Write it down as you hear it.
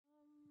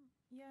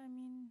Yeah, I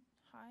mean,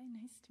 hi,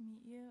 nice to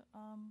meet you.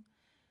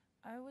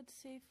 I would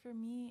say for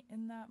me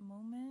in that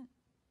moment,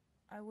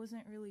 I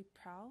wasn't really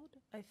proud.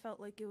 I felt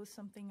like it was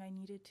something I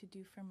needed to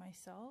do for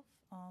myself.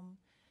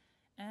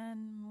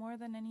 And more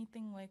than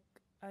anything, like,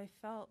 I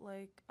felt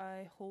like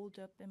I holed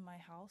up in my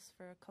house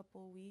for a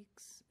couple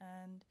weeks,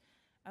 and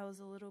I was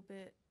a little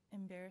bit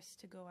embarrassed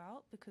to go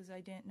out because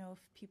I didn't know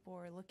if people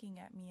were looking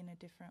at me in a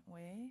different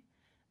way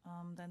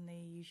than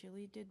they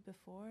usually did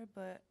before.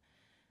 But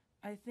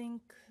I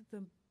think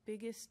the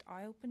biggest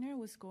eye-opener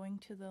was going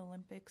to the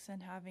Olympics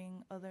and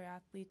having other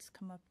athletes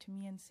come up to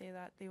me and say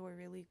that they were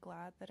really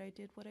glad that I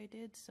did what I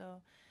did.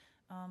 So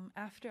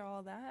after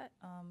all that,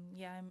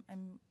 yeah,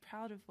 I'm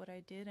proud of what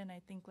I did, and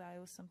I think that it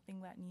was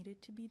something that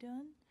needed to be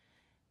done.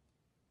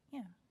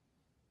 Yeah.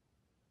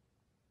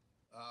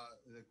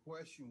 The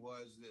question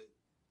was that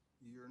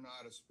you're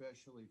not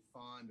especially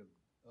fond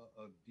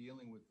of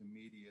dealing with the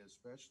media,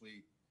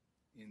 especially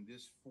in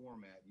this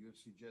format. You have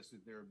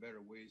suggested there are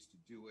better ways to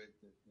do it,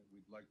 that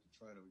we'd like to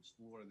try to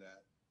explore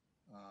that.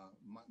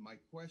 My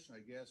question,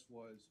 I guess,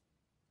 was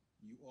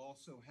you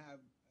also have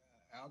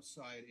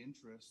outside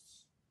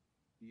interests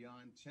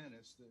beyond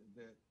tennis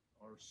that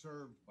are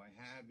served by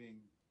having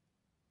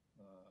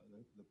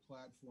the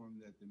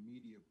platform that the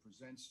media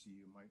presents to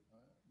you. My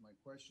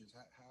question is,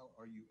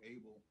 how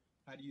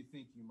do you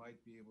think you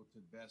might be able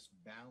to best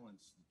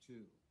balance the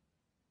two?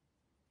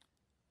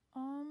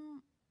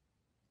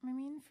 I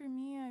mean, for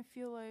me, I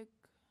feel like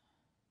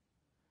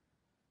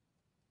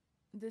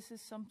this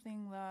is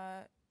something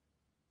that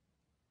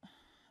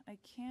I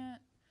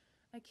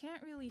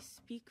can't really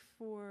speak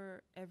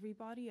for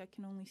everybody. I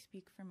can only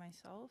speak for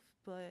myself.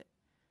 But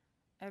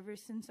ever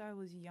since I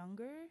was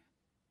younger,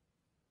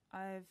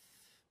 I've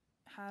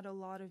had a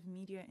lot of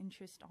media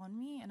interest on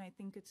me, and I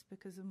think it's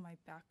because of my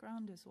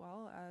background as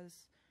well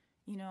as,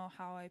 you know,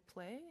 how I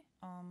play.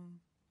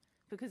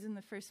 Because in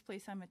the first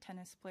place, I'm a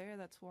tennis player.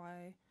 That's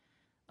why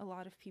a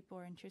lot of people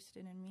are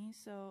interested in me.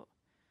 So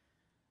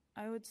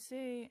I would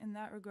say in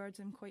that regards,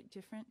 I'm quite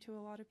different to a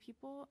lot of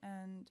people,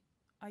 and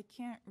I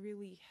can't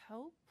really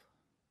help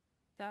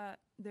that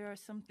there are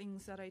some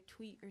things that I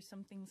tweet or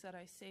some things that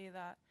I say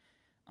that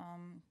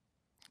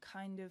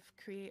kind of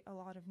create a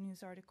lot of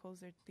news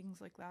articles or things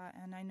like that.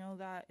 And I know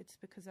that it's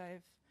because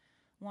I've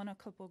won a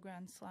couple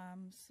Grand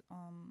Slams,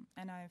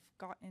 and I've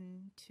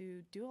gotten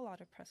to do a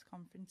lot of press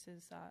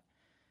conferences that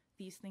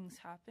these things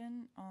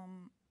happen.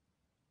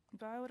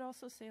 But I would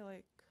also say,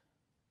 like,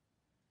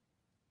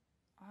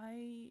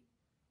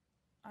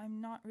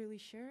 I'm not really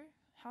sure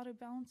how to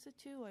balance the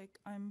two. Like,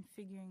 I'm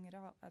figuring it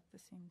out at the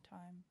same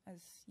time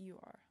as you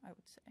are, I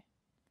would say.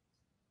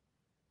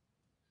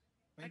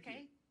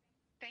 Okay.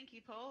 Thank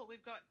you, Paul.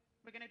 We're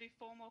going to do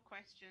 4 more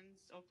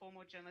questions, or 4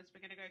 more journalists.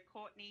 We're going to go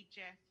Courtney,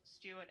 Jeff,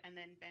 Stuart, and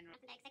then Ben.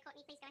 So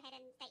Courtney, please go ahead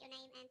and state your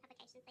name and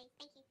publication, please.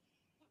 Thank you.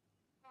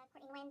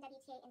 Courtney Nguyen,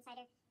 WTA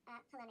Insider.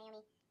 Hello,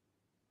 Naomi.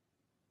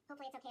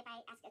 Hopefully it's okay if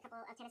I ask a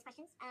couple of tennis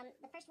questions.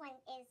 The first one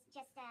is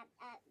just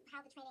how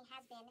the training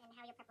has been and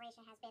how your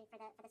preparation has been for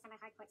the summer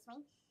hard court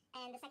swing.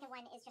 And the second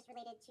one is just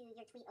related to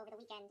your tweet over the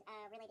weekend,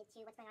 related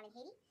to what's going on in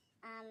Haiti.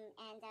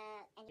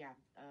 Yeah,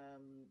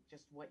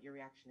 just what your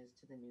reaction is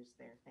to the news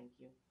there. Thank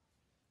you.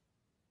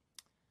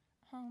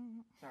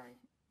 Sorry.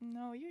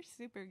 No, you're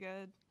super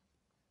good.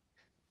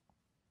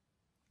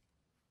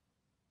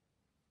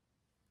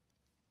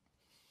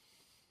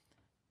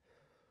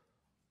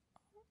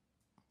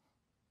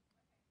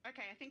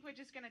 Okay, I think we're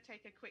just going to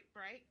take a quick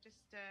break.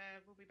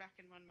 We'll be back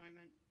in one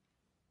moment.